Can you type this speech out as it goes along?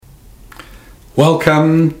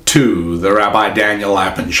Welcome to the Rabbi Daniel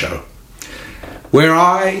Lapin Show, where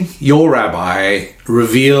I, your rabbi,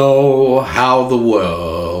 reveal how the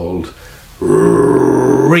world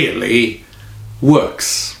really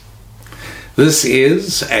works. This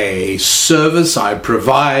is a service I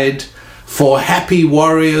provide for happy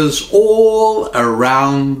warriors all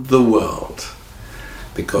around the world,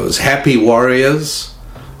 because happy warriors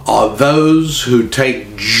are those who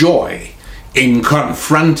take joy in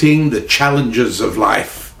confronting the challenges of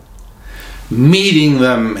life, meeting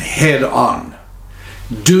them head on,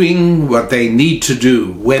 doing what they need to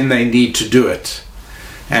do when they need to do it,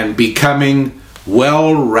 and becoming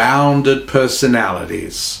well-rounded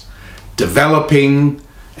personalities, developing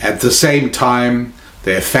at the same time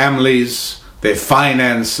their families, their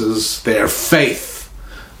finances, their faith,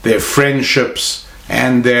 their friendships,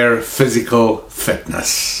 and their physical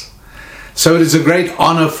fitness. So it is a great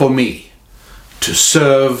honor for me to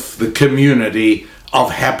serve the community of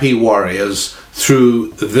happy warriors through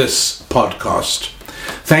this podcast.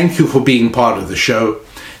 Thank you for being part of the show,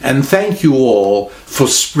 and thank you all for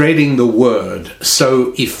spreading the word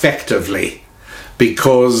so effectively,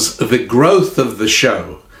 because the growth of the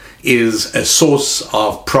show is a source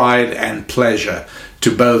of pride and pleasure to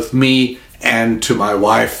both me and to my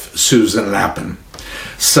wife, Susan Lapin.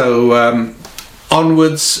 So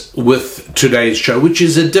onwards with today's show, which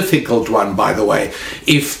is a difficult one, by the way.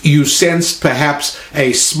 If you sensed perhaps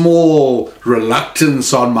a small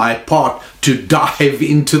reluctance on my part to dive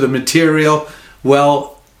into the material,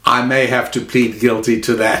 well, I may have to plead guilty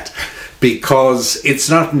to that, because it's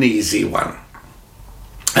not an easy one.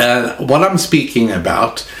 What I'm speaking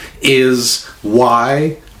about is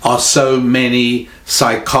why are so many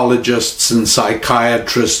psychologists and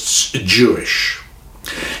psychiatrists Jewish?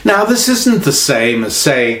 Now, this isn't the same as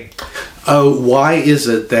saying, oh, why is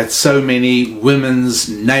it that so many women's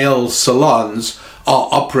nail salons are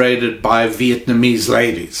operated by Vietnamese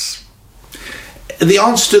ladies? The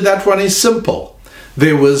answer to that one is simple.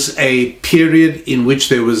 There was a period in which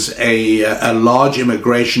there was a large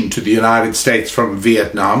immigration to the United States from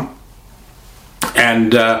Vietnam,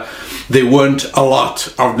 and there weren't a lot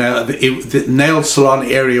of the nail salon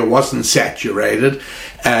area wasn't saturated.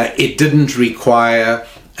 It didn't require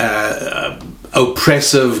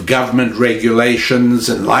oppressive government regulations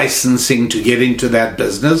and licensing to get into that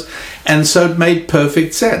business, and so it made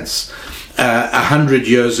perfect sense. 100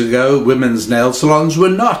 years ago, women's nail salons were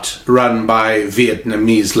not run by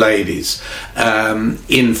Vietnamese ladies.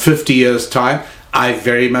 In 50 years' time, I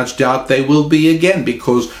very much doubt they will be again,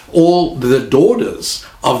 because all the daughters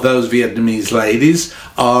of those Vietnamese ladies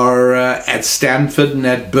are at Stanford and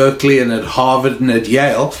at Berkeley and at Harvard and at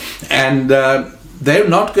Yale, and they're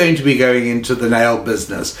not going to be going into the nail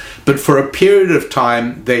business. But for a period of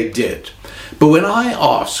time, they did. But when I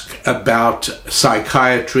ask about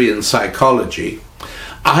psychiatry and psychology,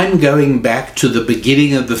 I'm going back to the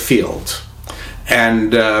beginning of the field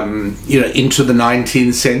and into the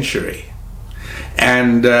 19th century.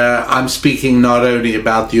 And I'm speaking not only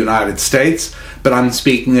about the United States, but I'm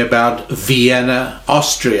speaking about Vienna,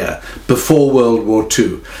 Austria, before World War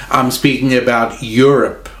II. I'm speaking about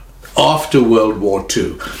Europe after World War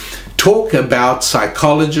II. Talk about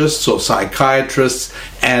psychologists or psychiatrists,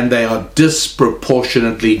 and they are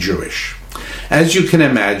disproportionately Jewish. As you can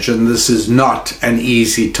imagine, this is not an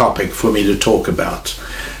easy topic for me to talk about.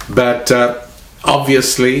 But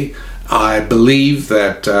obviously, I believe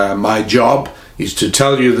that my job is to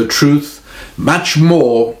tell you the truth much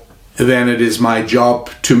more than it is my job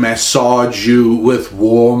to massage you with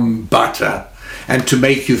warm butter and to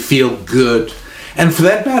make you feel good, and for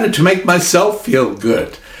that matter, to make myself feel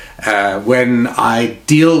good. When I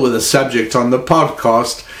deal with a subject on the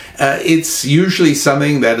podcast, it's usually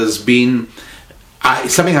something that has been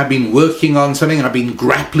something I've been working on, something I've been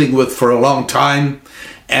grappling with for a long time,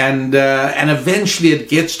 and eventually it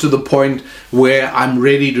gets to the point where I'm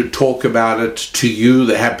ready to talk about it to you,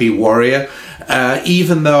 the happy warrior,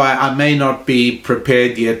 even though I may not be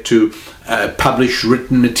prepared yet to publish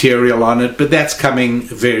written material on it, but that's coming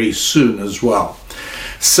very soon as well.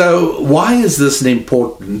 So why is this an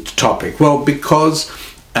important topic? Well, because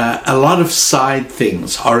a lot of side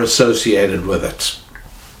things are associated with it.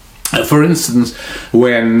 For instance,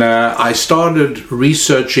 when I started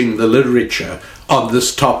researching the literature on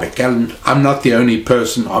this topic, and I'm not the only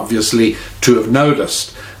person, obviously, to have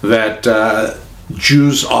noticed that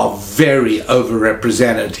Jews are very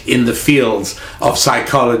overrepresented in the fields of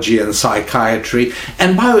psychology and psychiatry,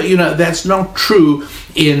 and that's not true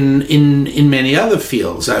in many other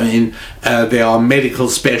fields. I mean, there are medical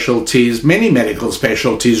specialties, many medical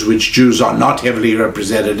specialties which Jews are not heavily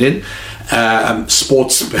represented in.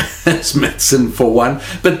 Sports medicine for one,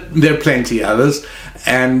 but there are plenty others.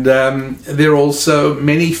 And there are also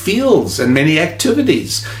many fields and many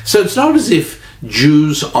activities. So it's not as if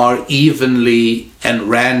Jews are evenly and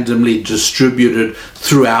randomly distributed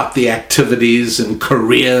throughout the activities and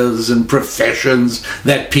careers and professions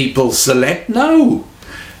that people select. No.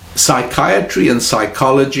 Psychiatry and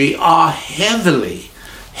psychology are heavily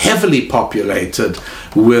populated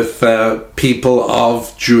with people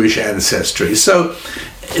of Jewish ancestry. So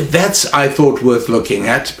that's, I thought, worth looking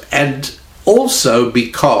at. And also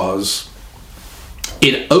because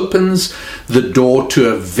it opens the door to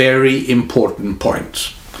a very important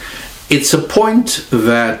point. It's a point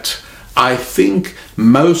that I think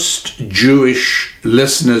most Jewish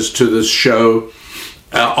listeners to this show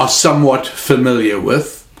are somewhat familiar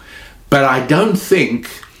with, but I don't think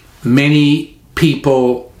many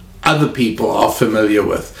other people are familiar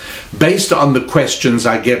with. Based on the questions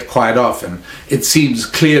I get quite often, it seems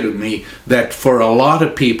clear to me that for a lot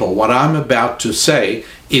of people, what I'm about to say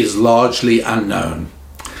is largely unknown.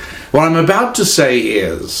 What I'm about to say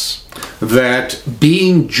is that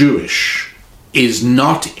being Jewish is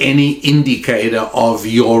not any indicator of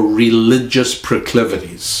your religious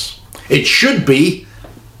proclivities. It should be,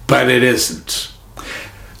 but it isn't.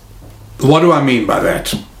 What do I mean by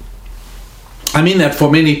that? I mean that for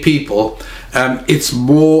many people, it's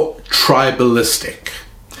more tribalistic.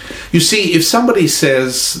 You see, if somebody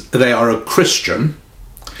says they are a Christian,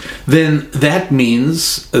 then that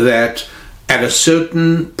means that at a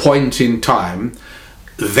certain point in time,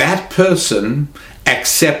 that person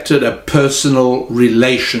accepted a personal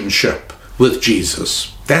relationship with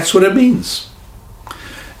Jesus. That's what it means.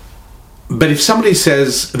 But if somebody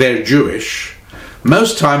says they're Jewish,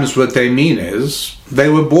 most times what they mean is they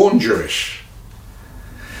were born Jewish.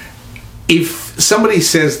 If somebody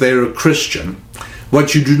says they're a Christian,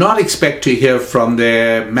 what you do not expect to hear from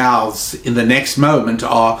their mouths in the next moment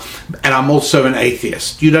are, and I'm also an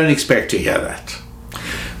atheist. You don't expect to hear that.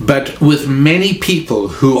 But with many people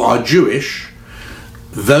who are Jewish,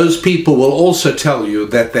 those people will also tell you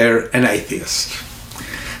that they're an atheist.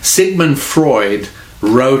 Sigmund Freud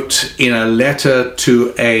wrote in a letter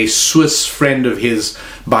to a Swiss friend of his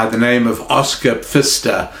by the name of Oscar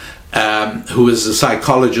Pfister, who is a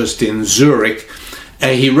psychologist in Zurich.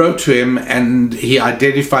 He wrote to him and he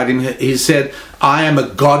identified him. He said, "I am a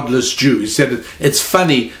godless Jew." He said, "It's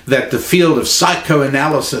funny that the field of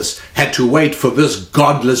psychoanalysis had to wait for this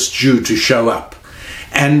godless Jew to show up."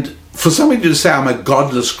 And for somebody to say I'm a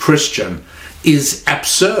godless Christian is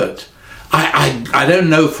absurd. I don't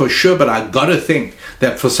know for sure, but I got to think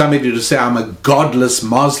that for somebody to say I'm a godless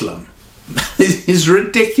Muslim is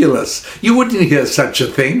ridiculous. You wouldn't hear such a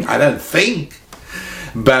thing, I don't think.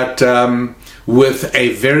 But with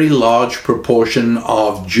a very large proportion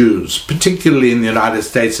of Jews, particularly in the United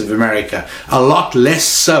States of America, a lot less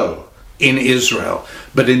so in Israel,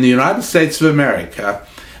 but in the United States of America,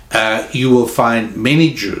 you will find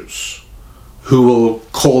many Jews who will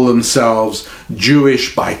call themselves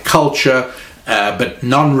Jewish by culture, but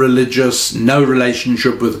non-religious, no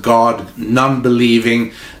relationship with God,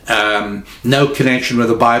 non-believing, no connection with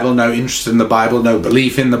the Bible, no interest in the Bible, no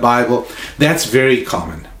belief in the Bible. That's very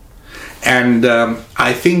common. And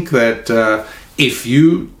I think that if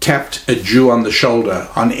you tapped a Jew on the shoulder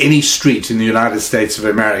on any street in the United States of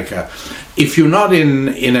America, if you're not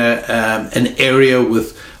in an area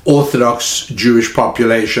with Orthodox Jewish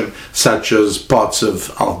population, such as parts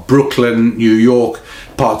of Brooklyn, New York,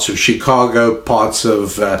 parts of Chicago, parts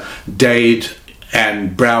of Dade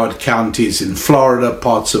and Broward counties in Florida,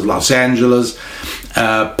 parts of Los Angeles,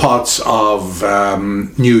 parts of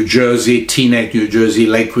New Jersey, Teaneck, New Jersey,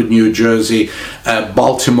 Lakewood, New Jersey,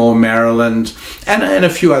 Baltimore, Maryland, and a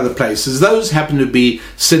few other places. Those happen to be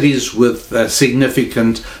cities with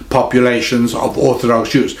significant populations of Orthodox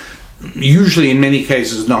Jews. Usually, in many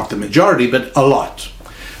cases, not the majority, but a lot.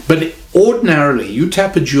 But ordinarily, you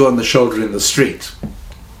tap a Jew on the shoulder in the street,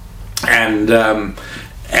 and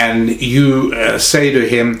you say to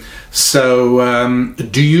him, "So,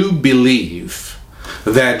 do you believe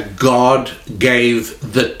that God gave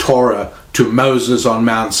the Torah to Moses on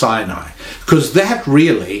Mount Sinai?" Because that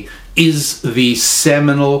really is the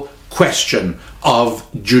seminal question of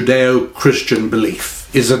Judeo-Christian belief,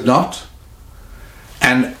 is it not?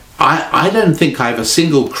 And I don't think I have a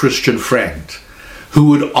single Christian friend who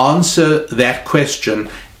would answer that question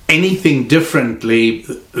anything differently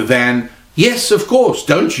than, yes, of course,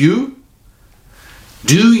 don't you?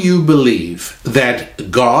 Do you believe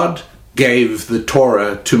that God gave the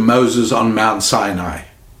Torah to Moses on Mount Sinai?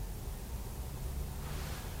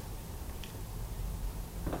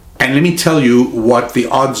 And let me tell you what the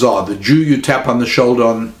odds are. The Jew you tap on the shoulder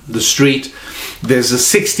on the street, there's a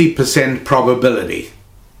 60% probability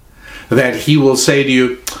that he will say to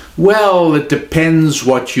you, well, it depends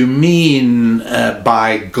what you mean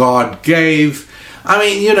by God gave. I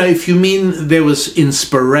mean, you know, if you mean there was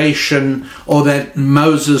inspiration or that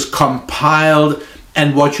Moses compiled,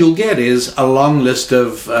 and what you'll get is a long list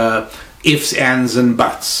of ifs, ands, and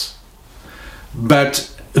buts.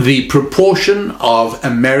 But the proportion of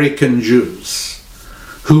American Jews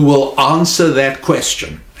who will answer that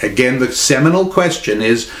question, again, the seminal question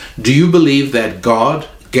is, do you believe that God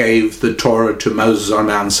gave the Torah to Moses on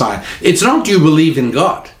Mount Sinai? It's not, do you believe in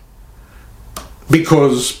God?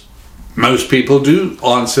 Because most people do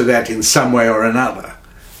answer that in some way or another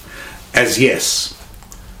as yes.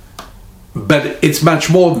 But it's much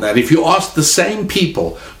more than that. If you ask the same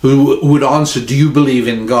people who would answer, do you believe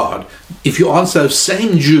in God? If you ask those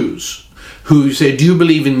same Jews who say, do you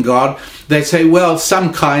believe in God? They say, well,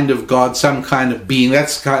 some kind of God, some kind of being.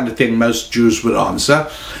 That's the kind of thing most Jews would answer.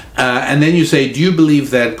 And then you say, do you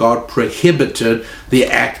believe that God prohibited the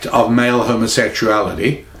act of male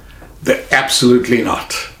homosexuality? Absolutely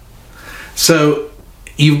not. So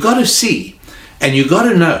you've got to see, and you've got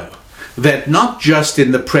to know, that not just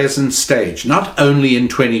in the present stage, not only in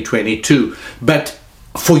 2022, but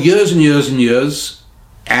for years and years and years,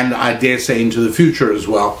 and I dare say into the future as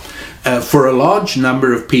well, for a large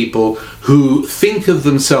number of people who think of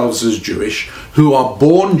themselves as Jewish, who are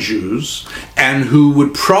born Jews, and who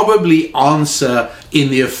would probably answer in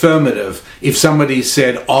the affirmative if somebody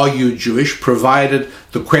said, are you Jewish, provided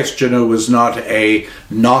the questioner was not a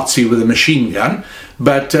Nazi with a machine gun,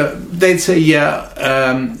 but they'd say,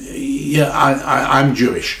 I'm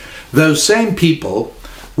Jewish. Those same people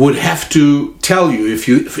would have to tell you,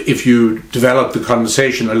 if you develop the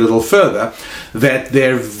conversation a little further, that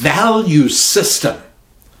their value system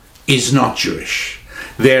is not Jewish.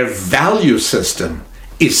 Their value system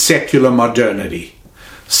is secular modernity,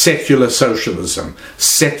 secular socialism,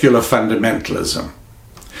 secular fundamentalism.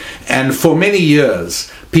 And for many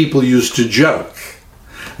years, people used to joke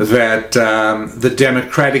that the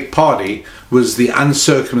Democratic Party was the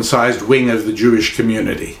uncircumcised wing of the Jewish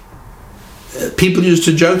community. People used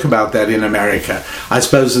to joke about that in America. I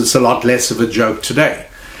suppose it's a lot less of a joke today.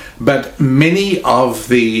 But many of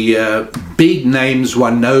the big names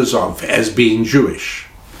one knows of as being Jewish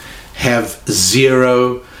have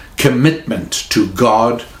zero commitment to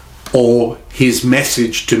God or his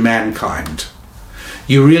message to mankind.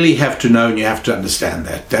 You really have to know and you have to understand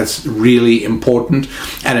that. That's really important,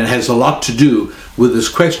 and it has a lot to do with this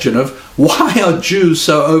question of why are Jews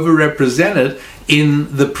so overrepresented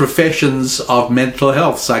in the professions of mental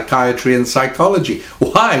health, psychiatry and psychology?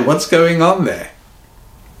 Why? What's going on there?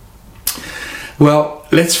 Well,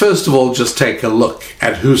 let's first of all just take a look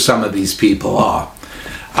at who some of these people are.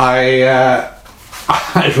 I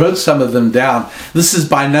wrote some of them down. This is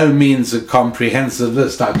by no means a comprehensive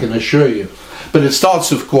list, I can assure you. But it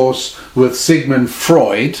starts, of course, with Sigmund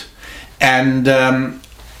Freud. And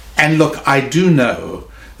look, I do know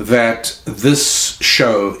that this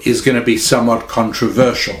show is going to be somewhat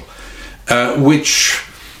controversial, which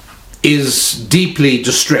is deeply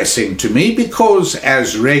distressing to me because,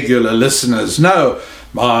 as regular listeners know,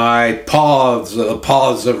 my paths are the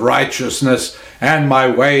paths of righteousness and my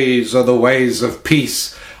ways are the ways of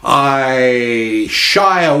peace. I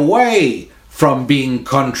shy away from being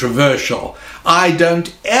controversial. I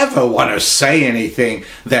don't ever want to say anything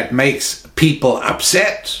that makes people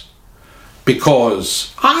upset,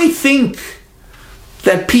 because I think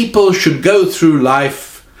that people should go through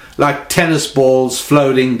life like tennis balls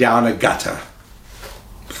floating down a gutter.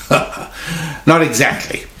 Not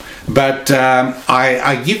exactly, but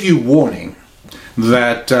I give you warning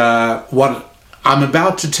that what I'm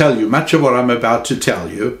about to tell you, much of what I'm about to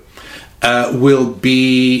tell you, will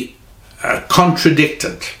be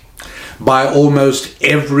contradicted by almost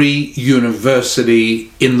every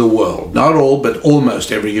university in the world. Not all, but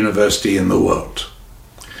almost every university in the world.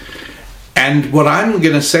 And what I'm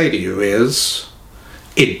going to say to you is,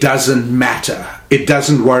 it doesn't matter. It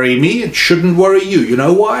doesn't worry me. It shouldn't worry you. You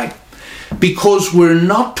know why? Because we're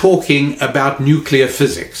not talking about nuclear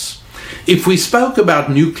physics. If we spoke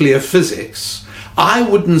about nuclear physics, I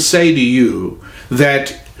wouldn't say to you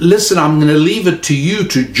that, listen, I'm going to leave it to you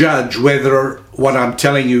to judge whether what I'm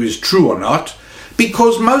telling you is true or not,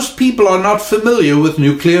 because most people are not familiar with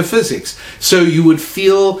nuclear physics. So you would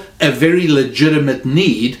feel a very legitimate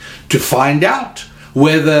need to find out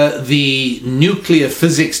whether the nuclear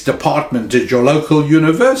physics department at your local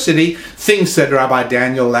university thinks that Rabbi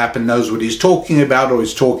Daniel Lapin knows what he's talking about, or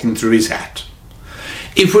he's talking through his hat.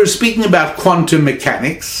 If we're speaking about quantum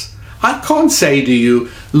mechanics, I can't say to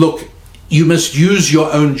you, look, you must use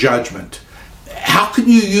your own judgment. How can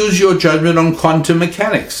you use your judgment on quantum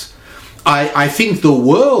mechanics? I think the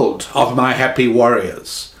world of my happy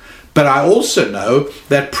warriors, but I also know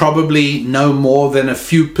that probably no more than a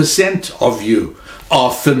few percent of you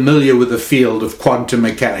are familiar with the field of quantum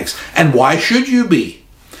mechanics. And why should you be?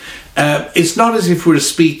 It's not as if we're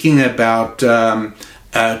speaking about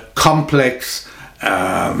complex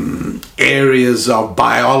areas of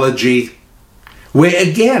biology where,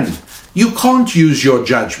 again, you can't use your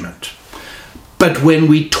judgment. But when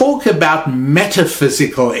we talk about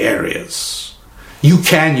metaphysical areas, you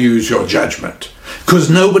can use your judgment, because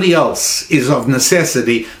nobody else is of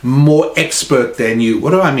necessity more expert than you. What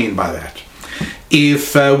do I mean by that?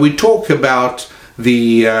 If we talk about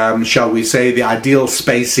the, shall we say, the ideal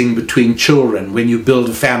spacing between children when you build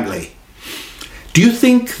a family, do you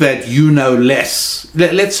think that you know less?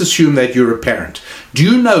 Let's assume that you're a parent. Do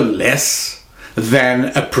you know less than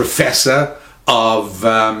a professor of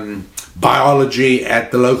biology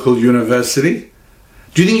at the local university?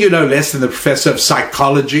 Do you think you know less than the professor of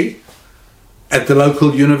psychology at the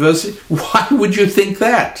local university? Why would you think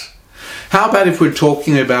that? How about if we're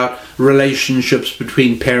talking about relationships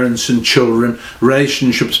between parents and children,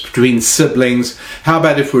 relationships between siblings? How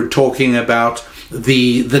about if we're talking about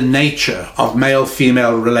the nature of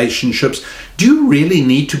male-female relationships? Do you really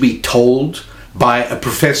need to be told by a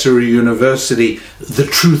professor at a university the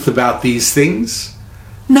truth about these things?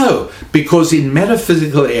 No, because in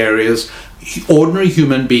metaphysical areas, ordinary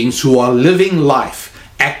human beings who are living life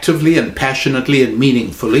actively and passionately and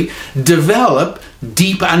meaningfully develop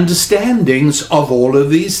deep understandings of all of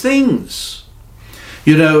these things.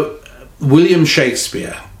 You know, William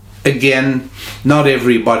Shakespeare, again, not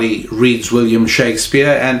everybody reads William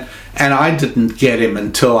Shakespeare, and I didn't get him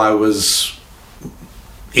until I was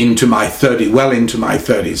into my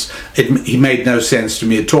 30s. He made no sense to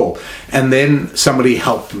me at all. And then somebody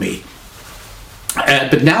helped me.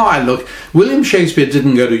 But now I look, William Shakespeare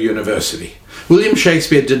didn't go to university. William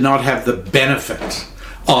Shakespeare did not have the benefit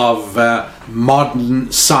of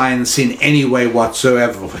modern science in any way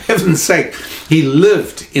whatsoever. For heaven's sake, he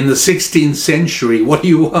lived in the 16th century. What do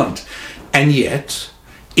you want? And yet,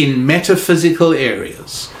 in metaphysical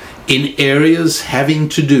areas, in areas having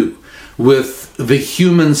to do with the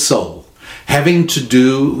human soul, having to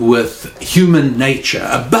do with human nature,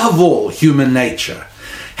 above all human nature,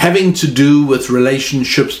 having to do with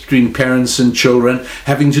relationships between parents and children,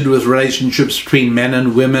 having to do with relationships between men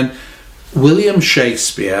and women, William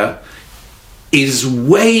Shakespeare is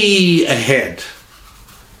way ahead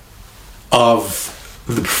of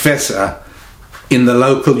the professor in the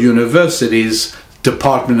local university's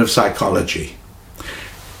Department of Psychology.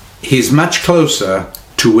 He's much closer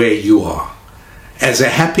to where you are. As a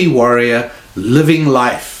happy warrior living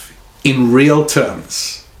life in real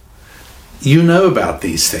terms, you know about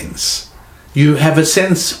these things. You have a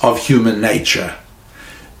sense of human nature.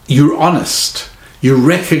 You're honest. You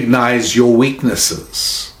recognize your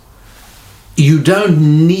weaknesses. You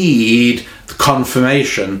don't need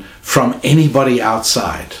confirmation from anybody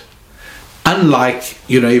outside. Unlike,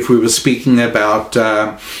 if we were speaking about,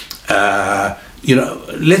 let's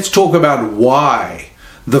talk about why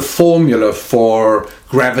the formula for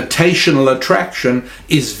gravitational attraction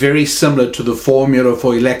is very similar to the formula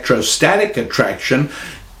for electrostatic attraction,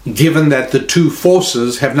 given that the two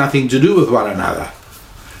forces have nothing to do with one another.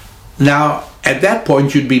 Now, at that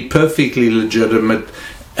point, you'd be perfectly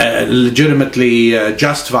legitimately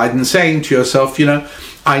justified in saying to yourself,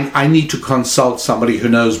 I need to consult somebody who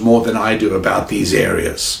knows more than I do about these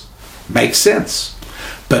areas. Makes sense.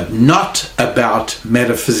 But not about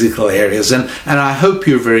metaphysical areas. And I hope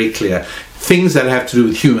you're very clear. Things that have to do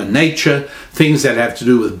with human nature, things that have to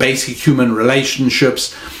do with basic human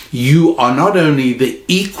relationships, you are not only the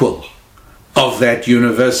equal of that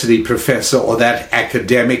university professor or that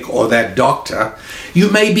academic or that doctor, you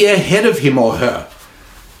may be ahead of him or her.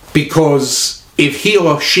 Because if he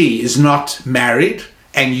or she is not married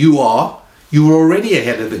and you are, you're already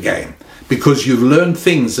ahead of the game, because you've learned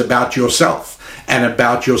things about yourself and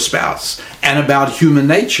about your spouse and about human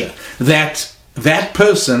nature that that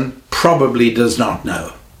person probably does not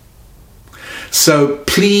know. So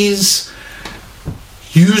please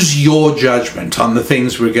use your judgment on the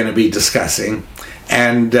things we're going to be discussing,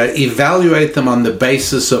 and evaluate them on the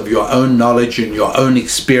basis of your own knowledge and your own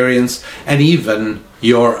experience and even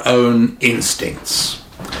your own instincts.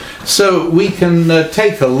 So we can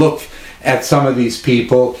take a look at some of these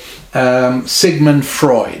people. Sigmund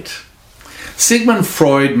Freud. Sigmund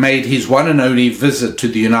Freud made his one and only visit to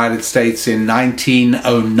the United States in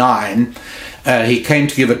 1909. He came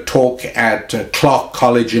to give a talk at Clark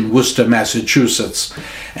College in Worcester, Massachusetts,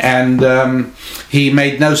 and he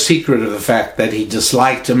made no secret of the fact that he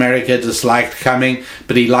disliked America, disliked coming,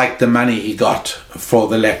 but he liked the money he got for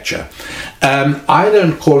the lecture. I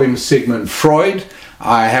don't call him Sigmund Freud.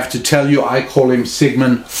 I have to tell you, I call him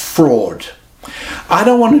Sigmund Fraud. I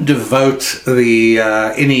don't want to devote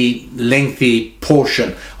any lengthy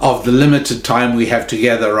portion of the limited time we have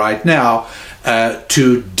together right now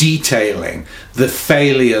to detailing the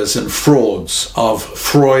failures and frauds of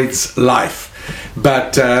Freud's life.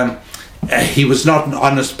 But he was not an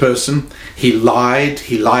honest person. He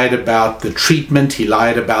lied about the treatment, he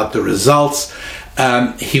lied about the results.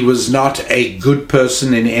 He was not a good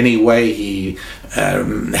person in any way. He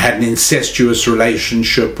had an incestuous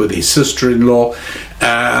relationship with his sister-in-law,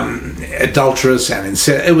 adulterous and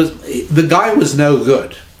the guy was no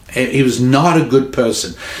good. He was not a good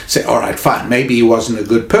person. Say, all right, fine, maybe he wasn't a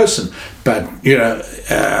good person, but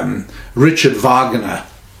Richard Wagner,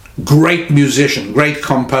 great musician, great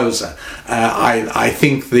composer. I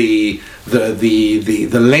think the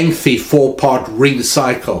lengthy 4-part Ring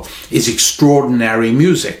cycle is extraordinary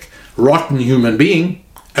music. Rotten human being,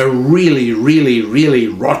 a really, really, really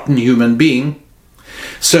rotten human being.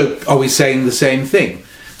 So are we saying the same thing?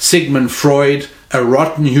 Sigmund Freud, a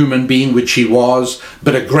rotten human being, which he was,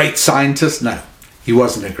 but a great scientist? No, he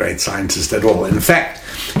wasn't a great scientist at all. In fact,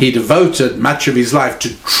 he devoted much of his life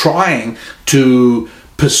to trying to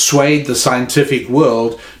persuade the scientific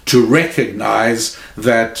world to recognize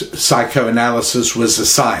that psychoanalysis was a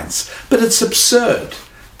science. But it's absurd.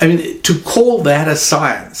 I mean, to call that a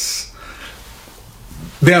science.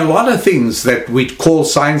 There are a lot of things that we call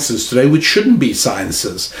sciences today which shouldn't be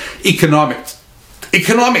sciences. Economics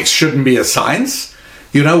shouldn't be a science.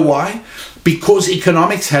 You know why? Because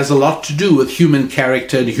economics has a lot to do with human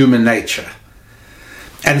character and human nature.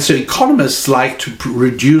 And so economists like to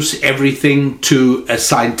reduce everything to a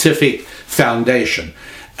scientific foundation.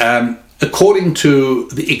 According to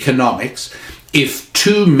the economics, if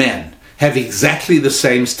two men have exactly the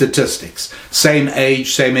same statistics, same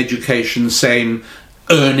age, same education, same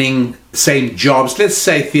earning, same jobs, let's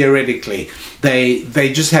say theoretically,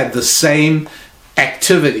 they just had the same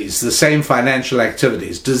activities, the same financial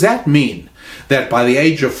activities, does that mean that by the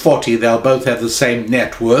age of 40 they'll both have the same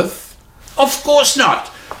net worth? Of course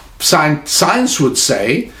not. Science would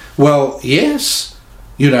say, well, yes,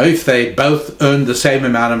 if they both earned the same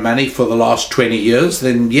amount of money for the last 20 years,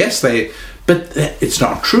 then yes, but it's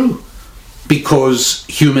not true, because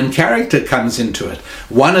human character comes into it.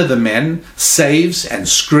 One of the men saves and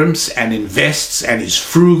scrimps and invests and is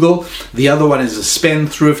frugal. The other one is a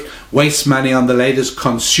spendthrift, wastes money on the latest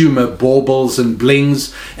consumer baubles and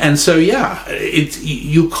blings. And so,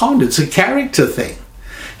 you can't. It's a character thing.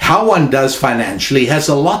 How one does financially has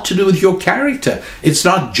a lot to do with your character. It's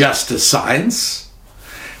not just a science.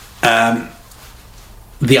 The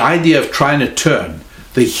idea of trying to turn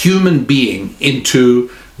the human being into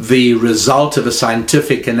the result of a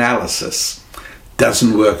scientific analysis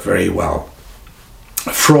doesn't work very well.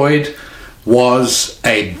 Freud was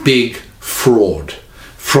a big fraud.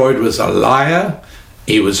 Freud was a liar,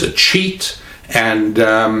 he was a cheat, and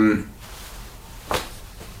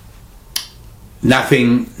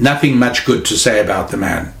nothing much good to say about the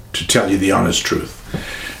man, to tell you the honest truth.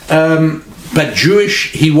 But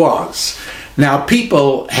Jewish he was. Now,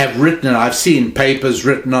 people have written, and I've seen papers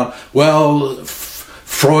written on, well,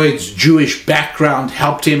 Freud's Jewish background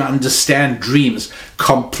helped him understand dreams.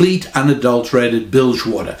 Complete, unadulterated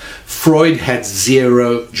bilgewater. Freud had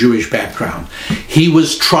zero Jewish background. He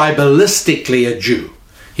was tribalistically a Jew.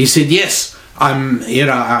 He said, yes, I'm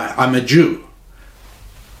a Jew.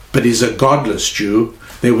 But he's a godless Jew.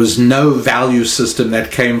 There was no value system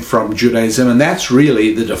that came from Judaism, and that's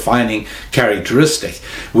really the defining characteristic.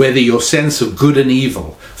 Whether your sense of good and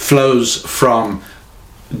evil flows from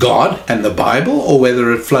God and the Bible, or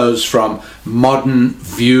whether it flows from modern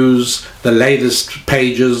views, the latest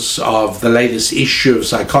pages of the latest issue of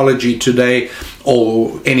Psychology Today,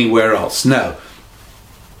 or anywhere else. No.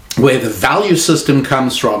 Where the value system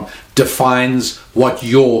comes from defines what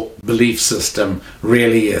your belief system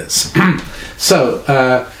really is. So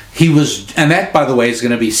He was, and that, by the way, is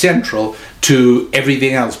going to be central to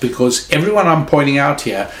everything else, because everyone I'm pointing out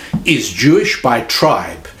here is Jewish by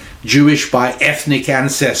tribe, Jewish by ethnic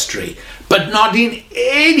ancestry, but not in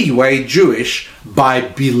any way Jewish by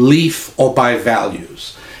belief or by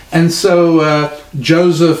values. And so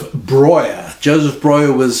Joseph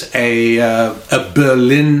Breuer was a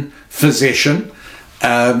Berlin physician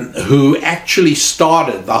who actually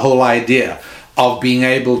started the whole idea of being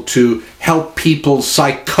able to help people's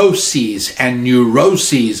psychoses and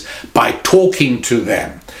neuroses by talking to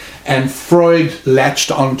them. And Freud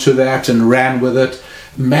latched onto that and ran with it.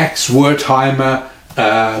 Max Wertheimer,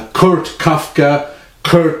 Kurt Kafka,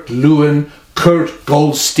 Kurt Lewin, Kurt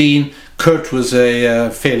Goldstein. Kurt was a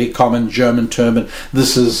fairly common German term, and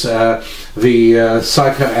this is the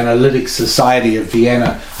Psychoanalytic Society of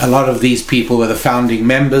Vienna. A lot of these people were the founding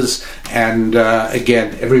members, and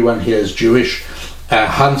again, everyone here is Jewish.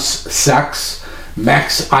 Hans Sachs,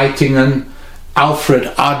 Max Eitingen,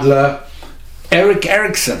 Alfred Adler, Erik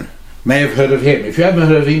Erikson, may have heard of him. If you haven't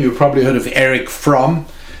heard of him, you've probably heard of Erich Fromm,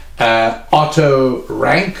 Otto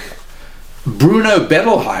Rank, Bruno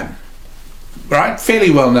Bettelheim, right? Fairly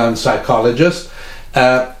well-known psychologist.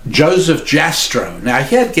 Joseph Jastrow. Now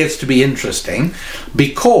here it gets to be interesting,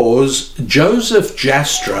 because Joseph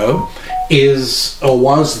Jastrow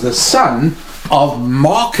was the son of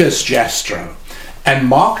Marcus Jastrow. And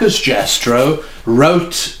Marcus Jastrow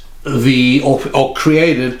wrote or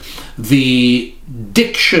created the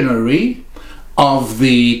dictionary of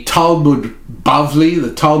the Talmud Bavli,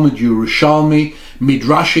 the Talmud Yerushalmi,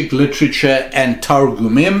 Midrashic literature, and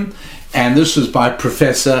Targumim. And this was by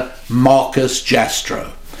Professor Marcus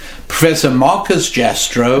Jastrow. Professor Marcus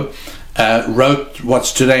Jastrow wrote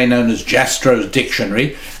what's today known as Jastrow's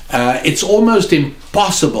Dictionary. It's almost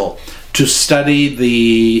impossible to study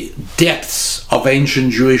the depths of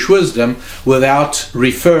ancient Jewish wisdom without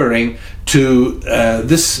referring to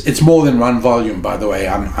this. It's more than one volume, by the way.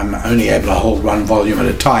 I'm only able to hold one volume at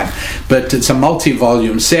a time, but it's a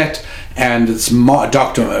multi-volume set, and it's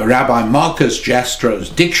Rabbi Marcus Jastrow's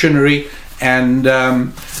Dictionary. And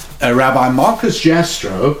Rabbi Marcus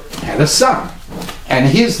Jastrow had a son, and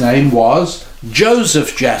his name was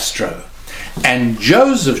Joseph Jastrow. And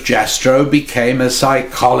Joseph Jastrow became a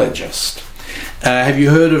psychologist. Have you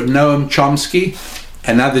heard of Noam Chomsky?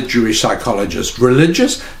 Another Jewish psychologist.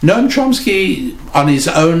 Religious? Noam Chomsky on his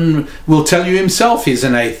own will tell you himself he's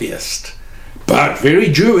an atheist, but very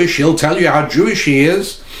Jewish. He'll tell you how Jewish he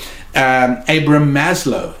is. Abraham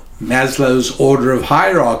Maslow, Maslow's order of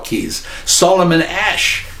hierarchies. Solomon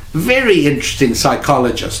Asch, very interesting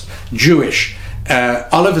psychologist, Jewish.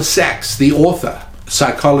 Oliver Sacks, the author,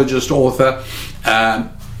 psychologist, author,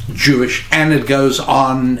 Jewish, and it goes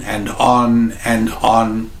on and on and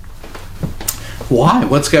on. Why?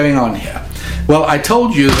 What's going on here? Well, I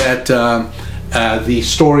told you that the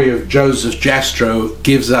story of Joseph Jastrow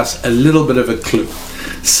gives us a little bit of a clue.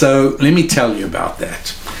 So let me tell you about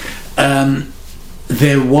that.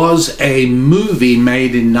 There was a movie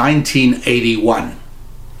made in 1981.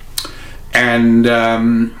 And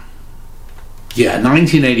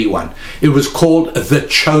 1981. It was called The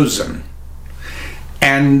Chosen.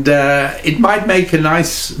 And it might make a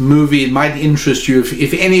nice movie. It might interest you.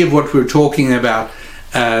 If any of what we're talking about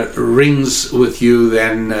rings with you,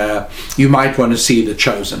 then you might want to see The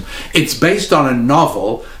Chosen. It's based on a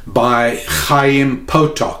novel by Chaim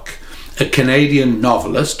Potok, a Canadian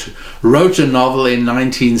novelist. Wrote a novel in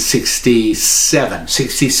 1967,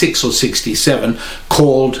 66 or 67,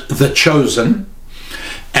 called The Chosen.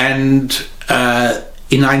 And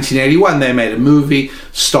in 1981, they made a movie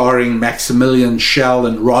starring Maximilian Schell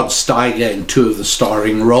and Rod Steiger in two of the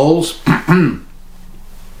starring roles.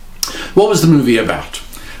 What was the movie about?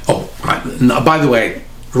 Oh, by the way,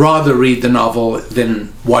 rather read the novel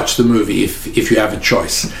than watch the movie if you have a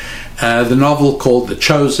choice. The novel called The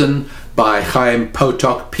Chosen by Chaim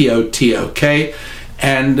Potok, P-O-T-O-K.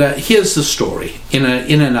 And here's the story in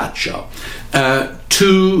a nutshell.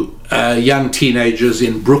 Two young teenagers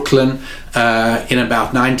in Brooklyn in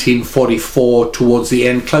about 1944, towards the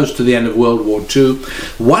end, close to the end of World War II.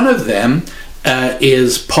 One of them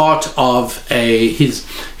is part of they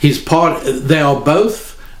are both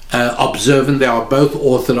observant, they are both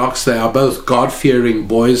Orthodox, they are both God-fearing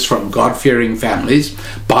boys from God-fearing families,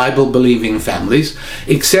 Bible-believing families,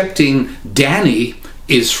 excepting Danny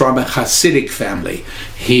is from a Hasidic family.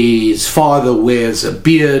 His father wears a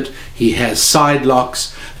beard, he has side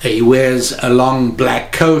locks, he wears a long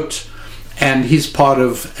black coat, and he's part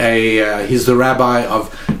of he's the rabbi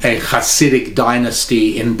of a Hasidic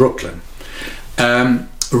dynasty in Brooklyn.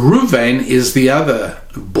 Reuven is the other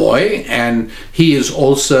boy, and he is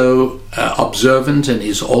also observant, and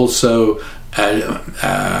he's also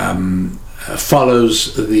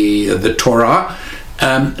follows the Torah,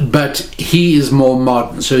 but he is more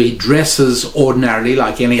modern, so he dresses ordinarily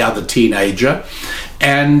like any other teenager.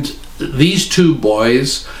 And these two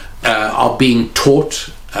boys are being taught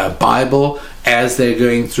Bible as they're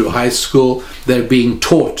going through high school. They're being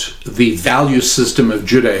taught the value system of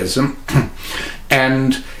Judaism,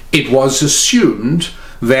 and it was assumed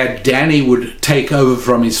that Danny would take over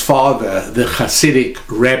from his father, the Hasidic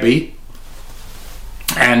Rebbe,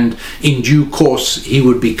 and in due course he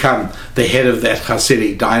would become the head of that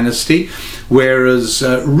Hasidic dynasty, whereas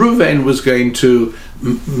Reuven was going to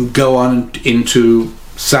go on into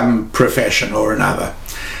some profession or another.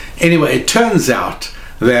 Anyway, it turns out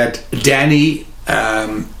that Danny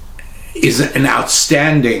is an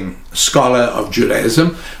outstanding scholar of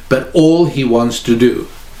Judaism, but all he wants to do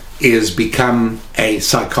is become a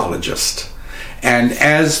psychologist. And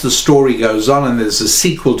as the story goes on, and there's a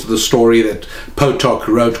sequel to the story that Potok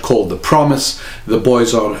wrote called The Promise, the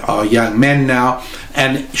boys are young men now,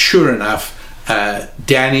 and sure enough,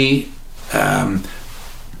 Danny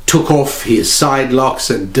took off his side locks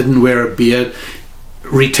and didn't wear a beard,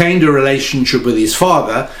 retained a relationship with his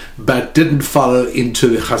father, but didn't follow into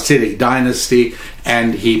the Hasidic dynasty,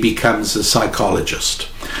 and he becomes a psychologist.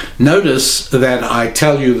 Notice that I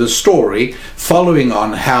tell you the story following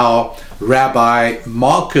on how Rabbi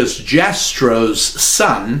Marcus Jastro's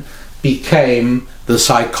son became the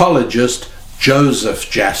psychologist Joseph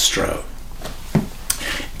Jastro.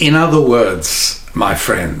 In other words, my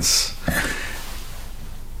friends,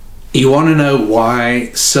 you want to know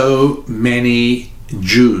why so many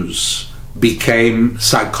Jews became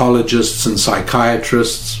psychologists and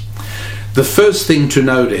psychiatrists? The first thing to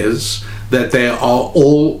note is that they are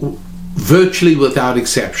all, virtually without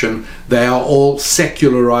exception, they are all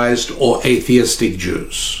secularized or atheistic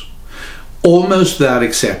Jews. Almost without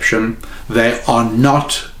exception, they are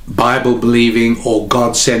not Bible-believing or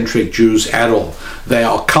God-centric Jews at all. They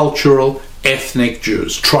are cultural, ethnic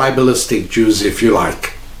Jews, tribalistic Jews, if you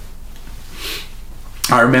like.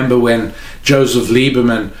 I remember when Joseph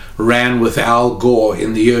Lieberman ran with Al Gore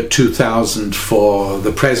in the year 2000 for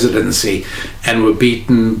the presidency and were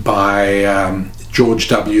beaten by George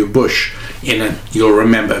W. Bush in a, you'll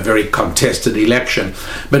remember, very contested election.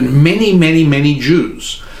 But many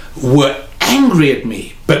Jews were angry at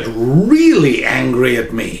me, but really angry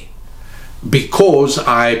at me, because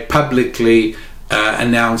I publicly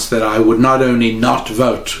announced that I would not only not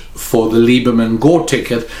vote for the Lieberman-Gore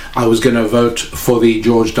ticket, I was going to vote for the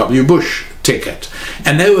George W. Bush ticket.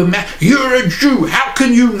 And they were mad. You're a Jew. How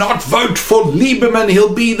can you not vote for Lieberman?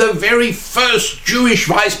 He'll be the very first Jewish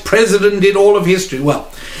vice president in all of history.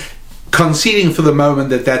 Well, conceding for the moment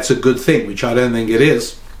that that's a good thing, which I don't think it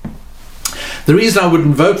is, the reason I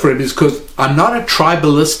wouldn't vote for him is because I'm not a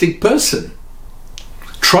tribalistic person.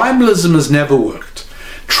 Tribalism has never worked.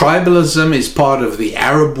 Tribalism is part of the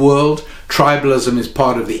Arab world. Tribalism is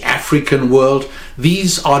part of the African world.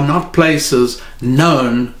 These are not places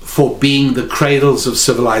known for being the cradles of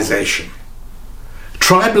civilization.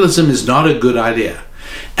 Tribalism is not a good idea.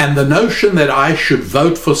 And the notion that I should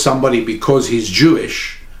vote for somebody because he's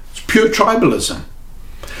Jewish is pure tribalism.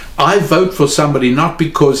 I vote for somebody not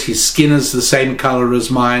because his skin is the same color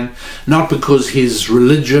as mine, not because his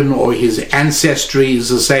religion or his ancestry is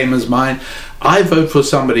the same as mine. I vote for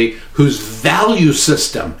somebody whose value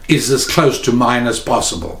system is as close to mine as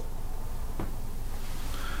possible.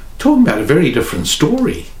 Talking about a very different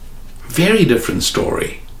story. Very different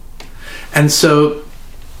story. And so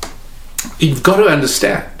you've got to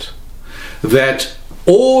understand that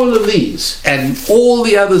all of these and all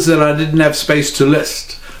the others that I didn't have space to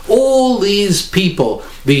list, all these people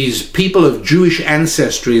of Jewish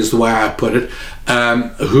ancestry is the way I put it,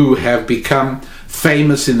 who have become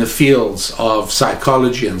famous in the fields of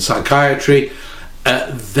psychology and psychiatry,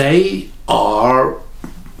 they are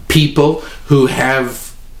people who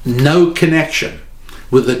have no connection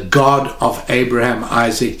with the God of Abraham,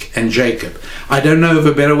 Isaac, and Jacob. I don't know of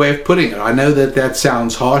a better way of putting it. I know that that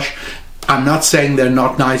sounds harsh. I'm not saying they're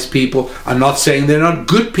not nice people. I'm not saying they're not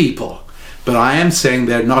good people. But I am saying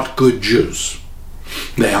they're not good Jews.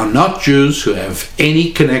 They are not Jews who have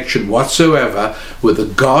any connection whatsoever with the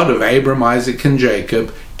God of Abraham, Isaac, and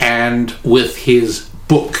Jacob, and with his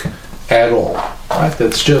book at all. Right?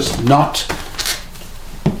 That's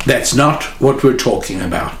not what we're talking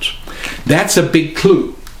about. That's a big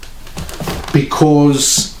clue,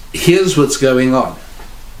 because here's what's going on.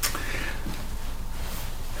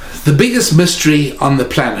 The biggest mystery on the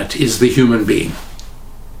planet is the human being.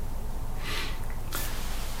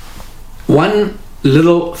 One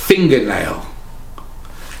little fingernail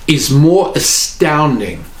is more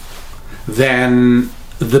astounding than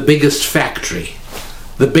the biggest factory,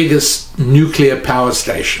 the biggest nuclear power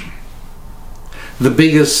station, the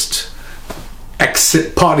biggest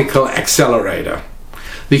particle accelerator.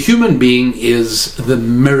 The human being is the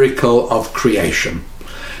miracle of creation.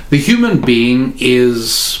 The human being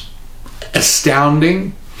is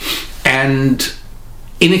astounding and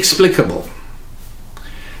inexplicable.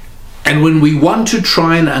 And when we want to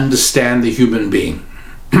try and understand the human being,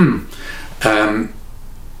 the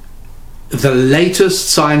latest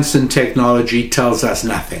science and technology tells us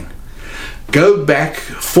nothing. Go back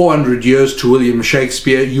 400 years to William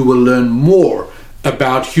Shakespeare, you will learn more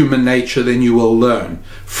about human nature than you will learn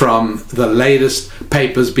from the latest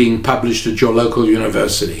papers being published at your local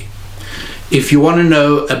university. If you want to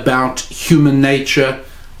know about human nature,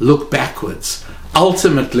 look backwards.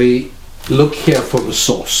 Ultimately, look here for the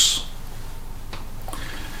source.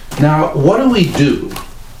 Now, what do we do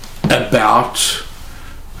about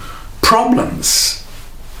problems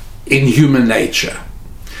in human nature?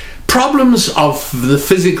 Problems of the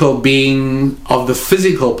physical being, of the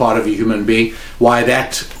physical part of a human being, why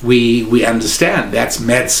that we understand. That's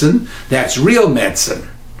medicine, that's real medicine.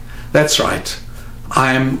 That's right.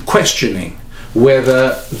 I'm questioning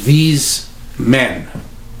whether these men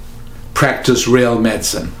practice real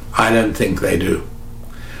medicine. I don't think they do.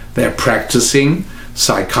 They're practicing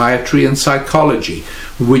psychiatry and psychology,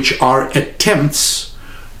 which are attempts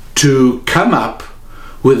to come up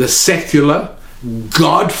with a secular,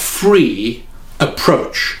 God-free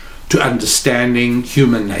approach to understanding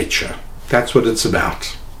human nature. That's what it's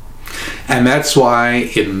about. And that's why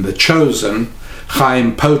in The Chosen,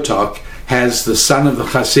 Chaim Potok has the son of the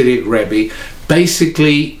Hasidic Rebbe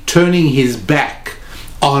basically turning his back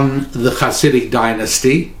on the Hasidic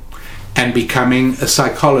dynasty and becoming a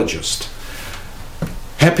psychologist.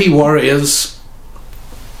 Happy Warriors,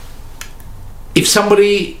 if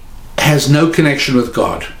somebody has no connection with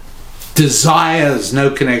God, desires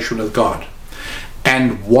no connection with God,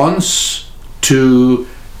 and wants to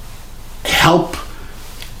help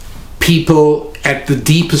people at the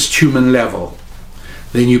deepest human level,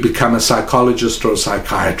 then you become a psychologist or a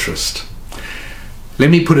psychiatrist.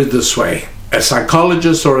 Let me put it this way. A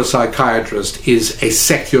psychologist or a psychiatrist is a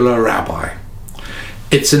secular rabbi.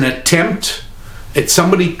 It's an attempt, it's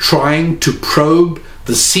somebody trying to probe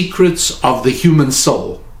the secrets of the human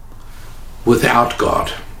soul without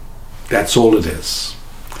God. That's all it is.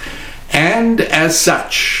 And as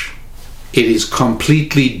such, it is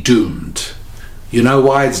completely doomed. You know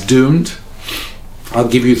why it's doomed? I'll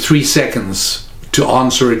give you 3 seconds to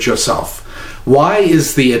answer it yourself. Why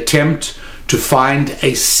is the attempt to find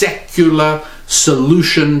a secular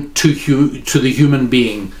solution to the human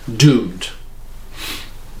being doomed?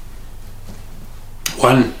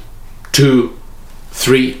 1, 2,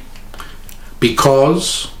 3.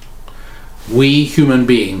 Because we human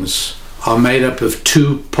beings are made up of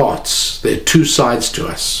 2 parts. There are 2 sides to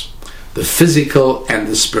us, the physical and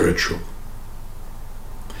the spiritual.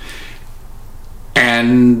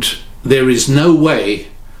 And there is no way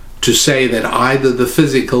to say that either the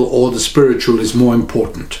physical or the spiritual is more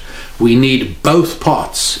important. We need both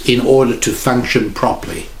parts in order to function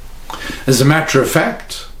properly. As a matter of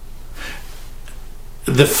fact,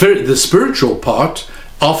 the spiritual part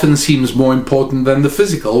often seems more important than the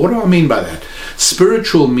physical. What do I mean by that?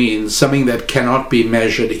 Spiritual means something that cannot be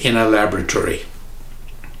measured in a laboratory.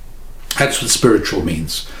 That's what spiritual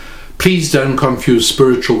means. Please don't confuse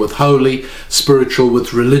spiritual with holy, spiritual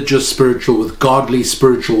with religious, spiritual with godly,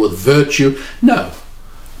 spiritual with virtue. No.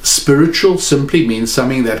 Spiritual simply means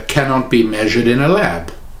something that cannot be measured in a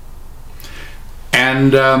lab.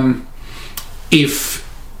 And if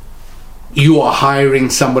you are hiring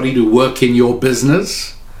somebody to work in your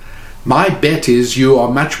business, my bet is you are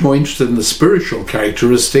much more interested in the spiritual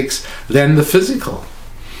characteristics than the physical.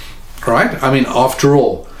 Right? I mean, after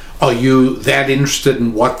all, are you that interested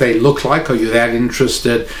in what they look like? Are you that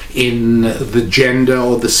interested in the gender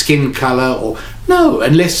or the skin color? Or no,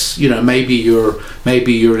 unless maybe you're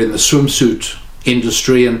in the swimsuit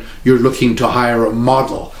industry and you're looking to hire a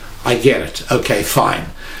model. I get it. Okay, fine.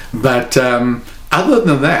 But other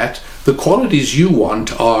than that, the qualities you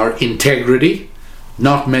want are integrity,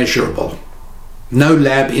 not measurable. No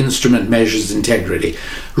lab instrument measures integrity.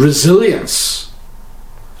 Resilience,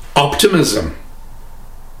 optimism,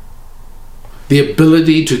 the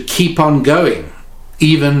ability to keep on going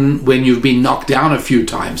even when you've been knocked down a few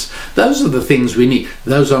times. Those are the things we need.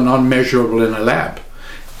 Those are not measurable in a lab.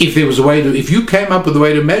 If there was a way to, if you came up with a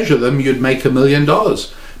way to measure them, you'd make $1 million.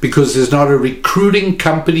 because there's not a recruiting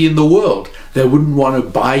company in the world that wouldn't want to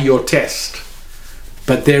buy your test.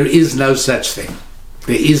 But there is no such thing.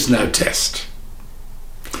 There is no test,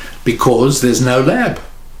 because there's no lab.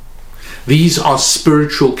 These are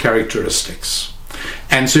spiritual characteristics.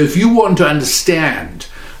 And so if you want to understand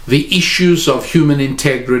the issues of human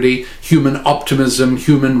integrity, human optimism,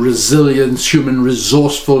 human resilience, human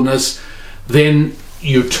resourcefulness, then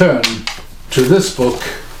you turn to this book.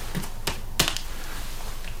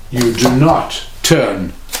 You do not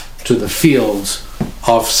turn to the fields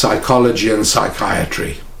of psychology and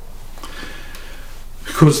psychiatry,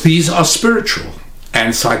 because these are spiritual,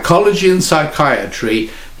 and psychology and psychiatry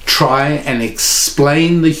try and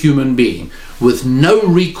explain the human being with no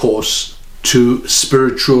recourse to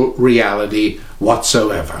spiritual reality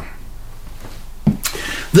whatsoever.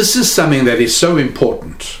 This is something that is so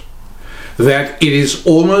important that it is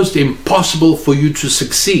almost impossible for you to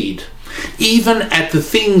succeed, even at the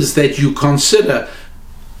things that you consider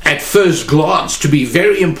at first glance to be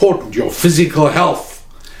very important: your physical health,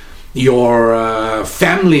 your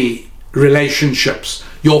family relationships,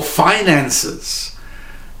 your finances.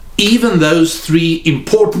 Even those three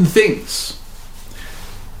important things,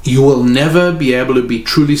 you will never be able to be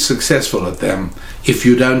truly successful at them if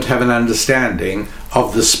you don't have an understanding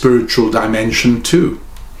of the spiritual dimension too.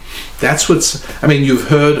 That's what's, I mean, you've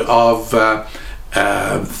heard of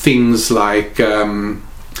things like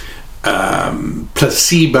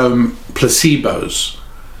placebos,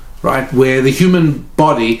 right? Where the human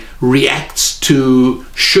body reacts to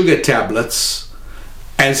sugar tablets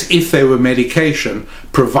as if they were medication,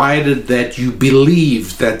 provided that you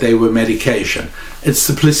believed that they were medication. It's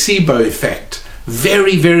the placebo effect.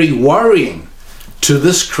 Very, very worrying to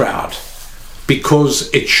this crowd,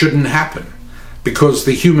 because it shouldn't happen. Because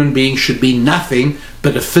the human being should be nothing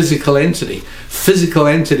but a physical entity. Physical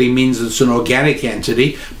entity means it's an organic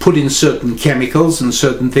entity. Put in certain chemicals and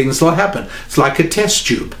certain things will happen. It's like a test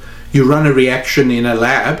tube. You run a reaction in a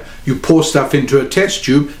lab, you pour stuff into a test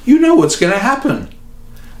tube, you know what's going to happen.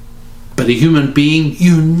 But a human being,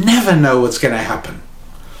 you never know what's going to happen,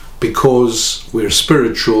 because we're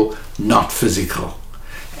spiritual, not physical.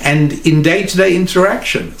 And in day-to-day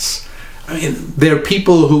interactions, I mean, there are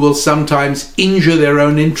people who will sometimes injure their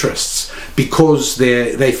own interests because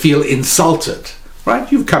they feel insulted,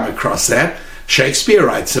 right? You've come across that. Shakespeare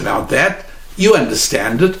writes about that. You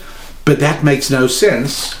understand it, but that makes no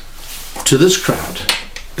sense to this crowd.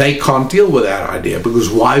 They can't deal with that idea, because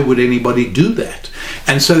why would anybody do that?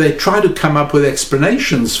 And so they try to come up with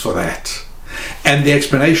explanations for that. And the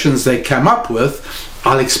explanations they come up with,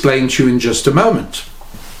 I'll explain to you in just a moment.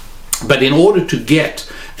 But in order to get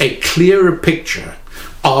a clearer picture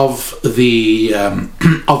of the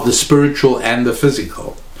spiritual and the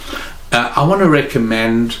physical, I want to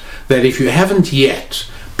recommend that if you haven't yet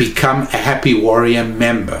become a Happy Warrior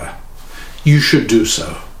member, you should do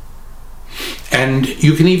so. And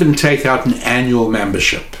you can even take out an annual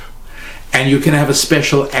membership, and you can have a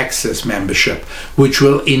special access membership, which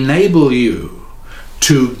will enable you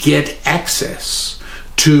to get access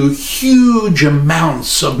to huge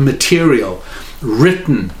amounts of material,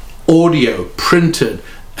 written, audio, printed,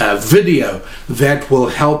 video, that will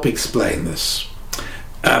help explain this.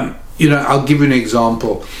 I'll give you an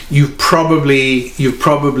example. You've probably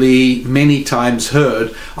many times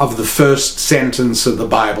heard of the first sentence of the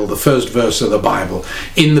Bible, the first verse of the Bible.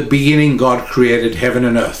 In the beginning, God created heaven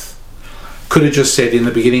and earth. Could have just said, in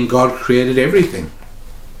the beginning, God created everything,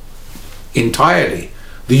 entirely,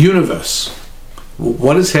 the universe.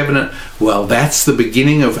 What is heaven and earth? Well, that's the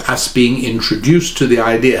beginning of us being introduced to the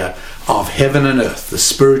idea of heaven and earth, the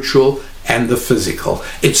spiritual and the physical.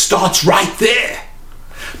 It starts right there.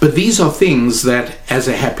 But these are things that, as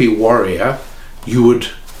a Happy Warrior, you would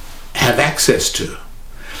have access to.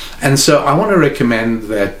 And so I want to recommend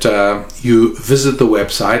that you visit the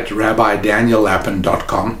website,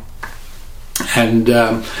 rabbidaniellapin.com, and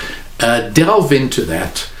delve into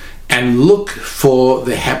that and look for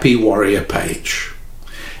the Happy Warrior page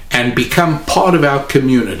and become part of our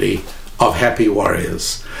community of Happy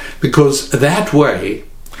Warriors. Because that way,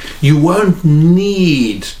 you won't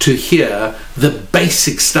need to hear the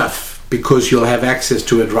basic stuff, because you'll have access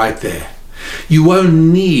to it right there. You won't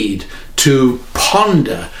need to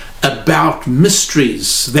ponder about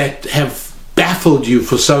mysteries that have baffled you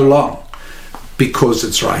for so long, because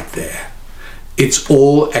it's right there. It's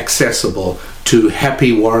all accessible to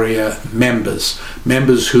Happy Warrior members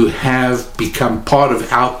who have become part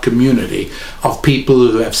of our community of people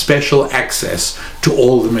who have special access to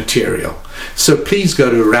all the material. So please go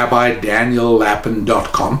to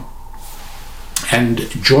rabbidaniellapin.com and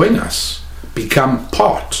join us, become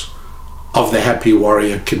part of the Happy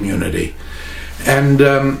Warrior community. And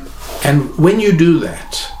when you do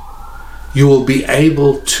that, you will be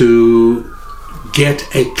able to get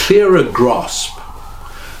a clearer grasp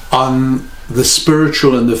on the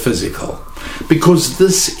spiritual and the physical, because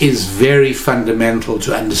this is very fundamental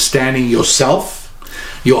to understanding yourself,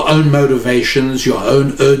 your own motivations, your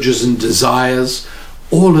own urges and desires,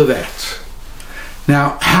 all of that.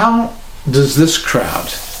 Now, how does this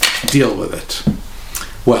crowd deal with it?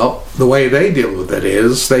 Well, the way they deal with it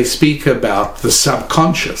is they speak about the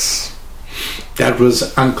subconscious. That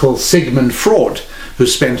was Uncle Sigmund Freud, who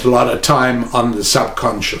spent a lot of time on the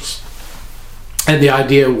subconscious. And the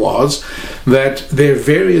idea was that there are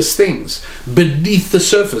various things beneath the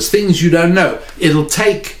surface, things you don't know. It'll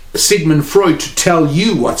take Sigmund Freud to tell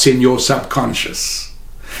you what's in your subconscious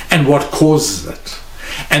and what causes it.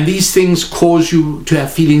 And these things cause you to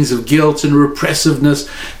have feelings of guilt and repressiveness,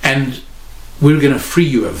 and we're going to free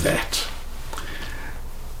you of that.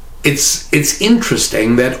 It's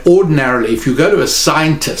interesting that ordinarily, if you go to a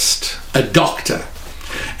scientist, a doctor,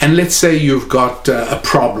 and let's say you've got a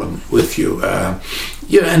problem with you,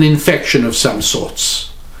 an infection of some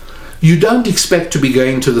sorts, you don't expect to be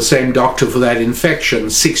going to the same doctor for that infection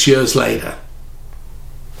 6 years later.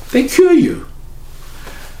 They cure you.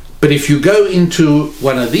 But if you go into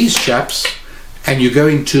one of these chaps and you go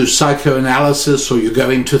into psychoanalysis or you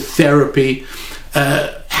go into therapy,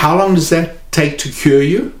 how long does that take to cure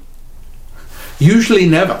you? Usually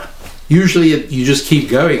never. Usually you just keep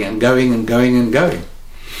going and going and going and going.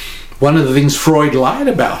 One of the things Freud lied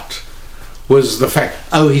about was the fact,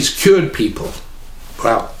 he's cured people.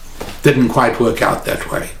 Well, didn't quite work out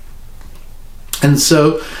that way. And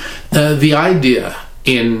so the idea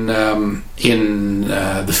in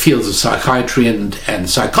the fields of psychiatry and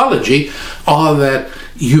psychology are that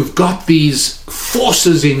you've got these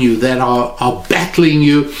forces in you that are battling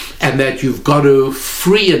you, and that you've got to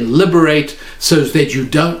free and liberate so that you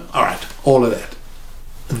don't, all of that.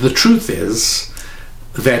 The truth is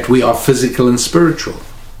that we are physical and spiritual.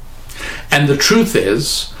 And the truth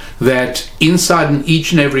is that inside in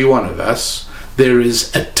each and every one of us, there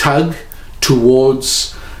is a tug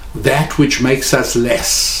towards that which makes us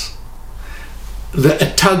less.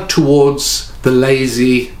 A tug towards the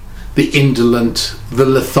lazy, the indolent, the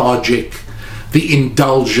lethargic, the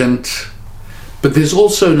indulgent. But there's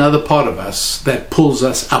also another part of us that pulls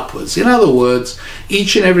us upwards. In other words,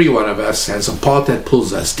 each and every one of us has a part that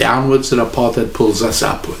pulls us downwards and a part that pulls us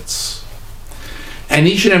upwards. And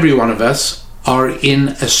each and every one of us are in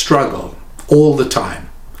a struggle all the time.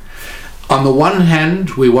 On the one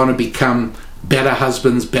hand, we want to become better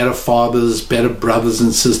husbands, better fathers, better brothers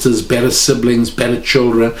and sisters, better siblings, better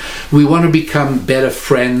children. We want to become better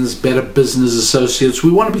friends, better business associates.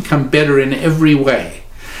 We want to become better in every way.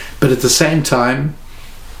 But at the same time,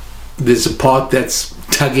 there's a part that's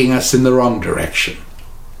tugging us in the wrong direction.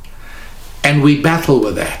 And we battle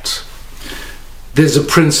with that. There's a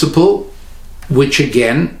principle which,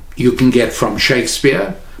 again, you can get from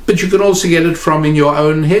Shakespeare, but you can also get it from in your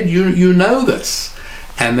own head. You know this.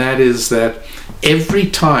 And that is that every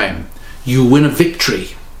time you win a victory,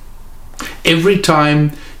 every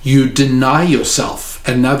time you deny yourself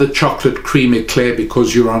another chocolate cream eclair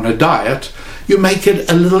because you're on a diet, you make it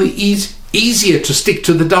a little easier to stick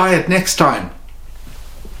to the diet next time.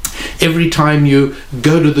 Every time you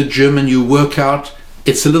go to the gym and you work out,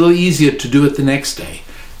 it's a little easier to do it the next day.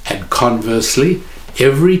 And conversely,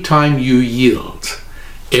 every time you yield,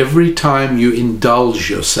 every time you indulge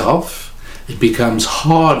yourself, it becomes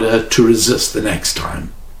harder to resist the next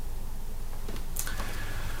time.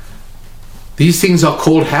 These things are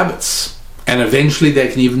called habits, and eventually they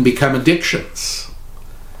can even become addictions.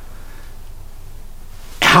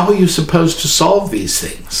 How are you supposed to solve these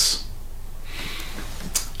things?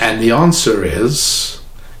 And the answer is,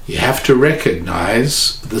 you have to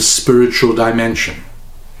recognize the spiritual dimension.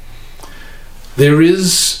 There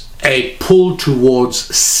is a pull towards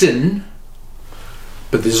sin,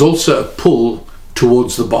 but there's also a pull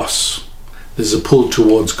towards the boss. There's a pull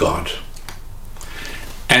towards God.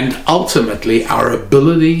 And ultimately, our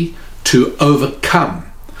ability to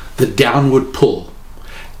overcome the downward pull,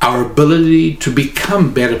 our ability to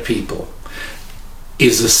become better people,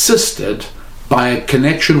 is assisted by a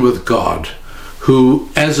connection with God, who,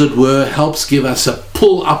 as it were, helps give us a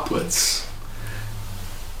pull upwards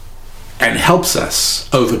and helps us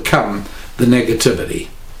overcome the negativity.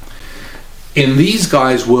 In these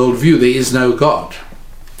guys' worldview, there is no God.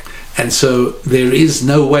 And so there is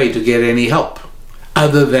no way to get any help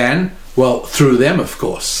other than, well, through them, of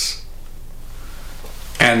course.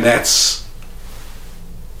 And that's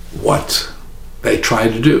what they try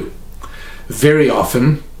to do. Very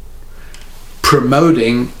often,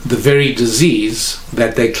 promoting the very disease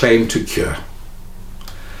that they claim to cure.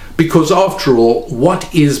 Because after all,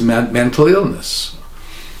 what is mental illness?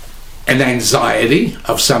 An anxiety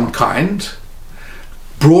of some kind,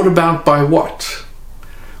 brought about by what?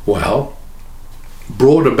 Well,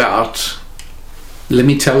 brought about, let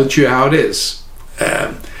me tell you how it is.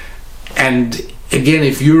 And again,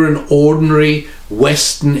 if you're an ordinary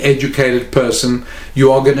Western educated person, you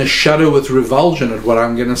are going to shudder with revulsion at what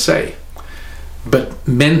I'm going to say. But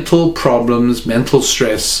mental problems, mental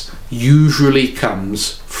stress usually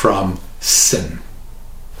comes from sin.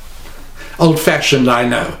 Old-fashioned, I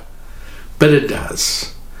know, but it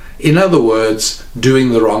does. In other words, doing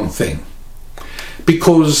the wrong thing.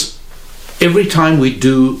 Because every time we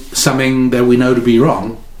do something that we know to be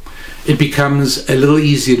wrong, it becomes a little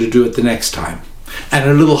easier to do it the next time, and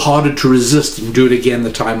a little harder to resist and do it again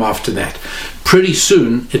the time after that. Pretty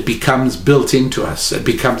soon it becomes built into us. It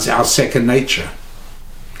becomes our second nature.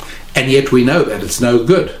 And yet we know that it's no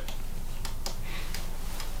good.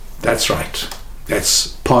 That's right. That's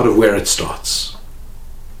part of where it starts.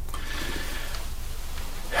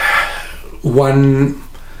 One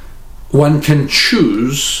can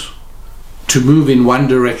choose to move in one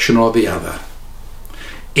direction or the other.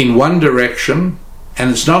 In one direction, and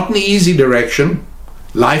it's not an easy direction,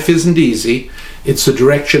 life isn't easy, it's a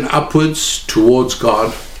direction upwards towards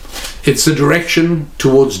God, it's a direction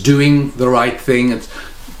towards doing the right thing, it's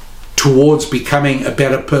towards becoming a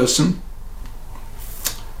better person.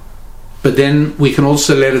 But then we can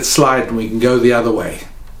also let it slide and we can go the other way.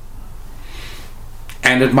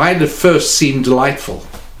 And it might at first seem delightful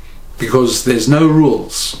because there's no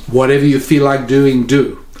rules. Whatever you feel like doing,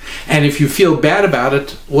 do. And if you feel bad about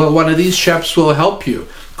it, well, one of these chaps will help you,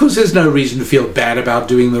 because there's no reason to feel bad about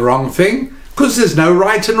doing the wrong thing, because there's no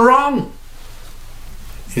right and wrong.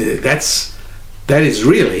 That is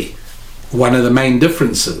really one of the main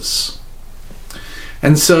differences.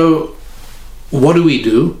 And so what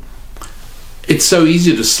do? It's so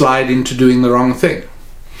easy to slide into doing the wrong thing.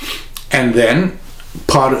 And then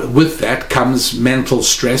with that comes mental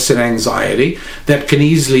stress and anxiety that can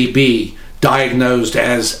easily be diagnosed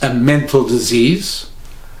as a mental disease.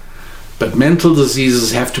 But mental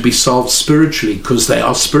diseases have to be solved spiritually because they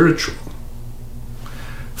are spiritual.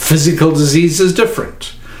 Physical disease is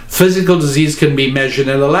different. Physical disease can be measured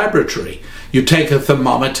in a laboratory. You take a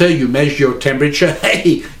thermometer, you measure your temperature,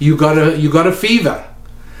 hey, you got a fever.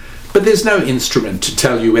 But there's no instrument to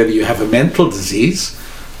tell you whether you have a mental disease.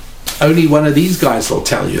 Only one of these guys will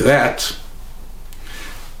tell you that.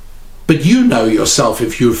 But you know yourself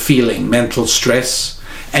if you're feeling mental stress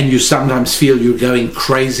and you sometimes feel you're going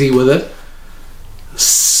crazy with it.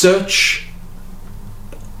 Search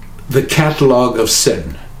the catalog of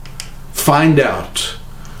sin. Find out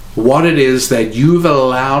what it is that you've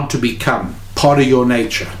allowed to become part of your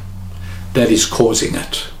nature that is causing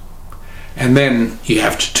it. And then you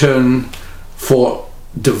have to turn for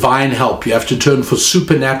divine help. You have to turn for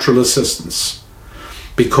supernatural assistance,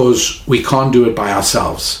 because we can't do it by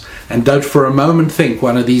ourselves. And don't for a moment think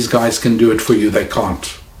one of these guys can do it for you. They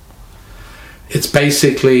can't. It's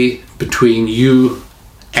basically between you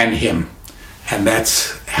and him. And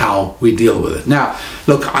that's how we deal with it. Now,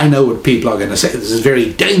 look, I know what people are going to say. This is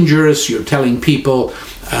very dangerous. You're telling people,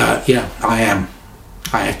 yeah, I am.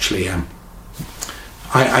 I actually am.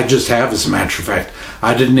 I just have, as a matter of fact.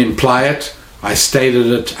 I didn't imply it. I stated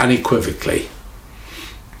it unequivocally.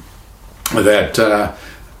 That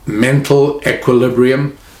mental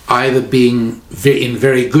equilibrium, either being in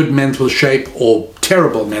very good mental shape or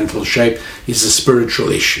terrible mental shape, is a spiritual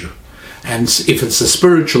issue. And if it's a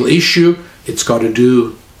spiritual issue, it's got to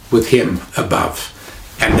do with him above.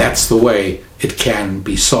 And that's the way it can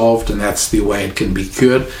be solved, and that's the way it can be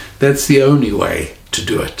cured. That's the only way to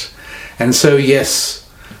do it. And so, yes,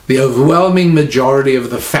 the overwhelming majority of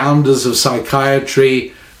the founders of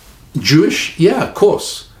psychiatry, Jewish, yeah, of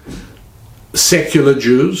course, secular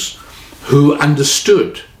Jews who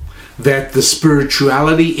understood that the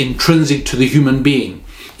spirituality intrinsic to the human being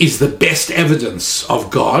is the best evidence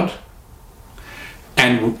of God,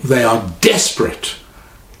 and they are desperate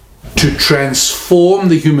to transform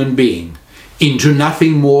the human being into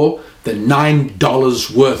nothing more than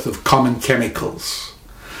 $9 worth of common chemicals.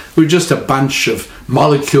 We're just a bunch of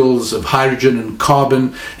molecules of hydrogen and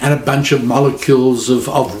carbon and a bunch of molecules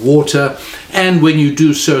of water. And when you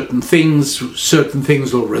do certain things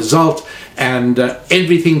will result, and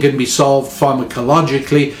everything can be solved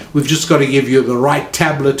pharmacologically. We've just got to give you the right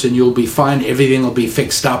tablet and you'll be fine. Everything will be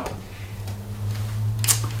fixed up.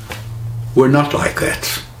 We're not like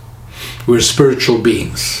that. We're spiritual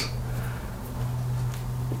beings.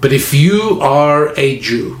 But if you are a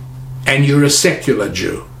Jew and you're a secular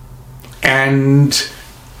Jew, and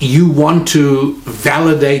you want to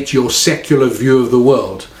validate your secular view of the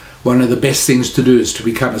world, one of the best things to do is to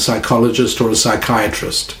become a psychologist or a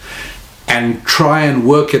psychiatrist and try and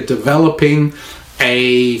work at developing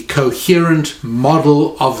a coherent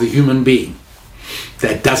model of the human being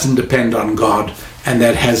that doesn't depend on God and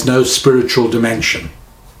that has no spiritual dimension.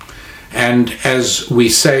 And as we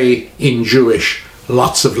say in Jewish,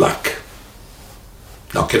 lots of luck.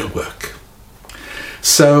 Not going to work.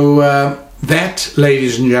 So that,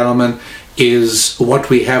 ladies and gentlemen, is what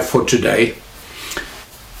we have for today.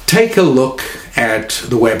 Take a look at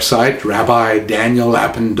the website,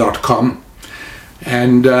 rabbidaniellapin.com,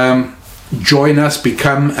 and join us,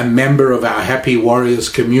 become a member of our Happy Warriors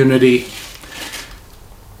community.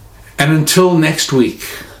 And until next week,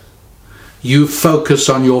 you focus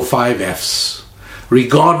on your 5 F's.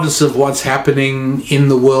 Regardless of what's happening in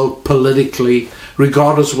the world politically,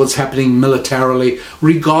 regardless of what's happening militarily,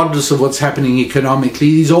 regardless of what's happening economically,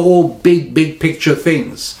 these are all big, big picture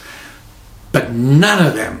things. But none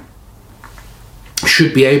of them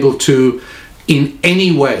should be able to, in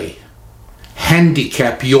any way,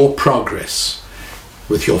 handicap your progress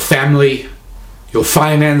with your family, your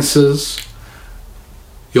finances,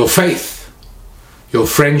 your faith, your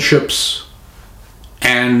friendships,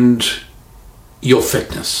 and your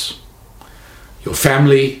fitness. Your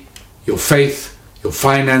family, your faith, your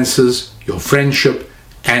finances, your friendships,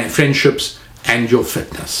 and your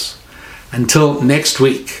fitness. Until next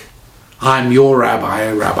week, I'm your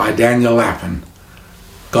rabbi, Rabbi Daniel Lapin.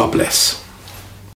 God bless.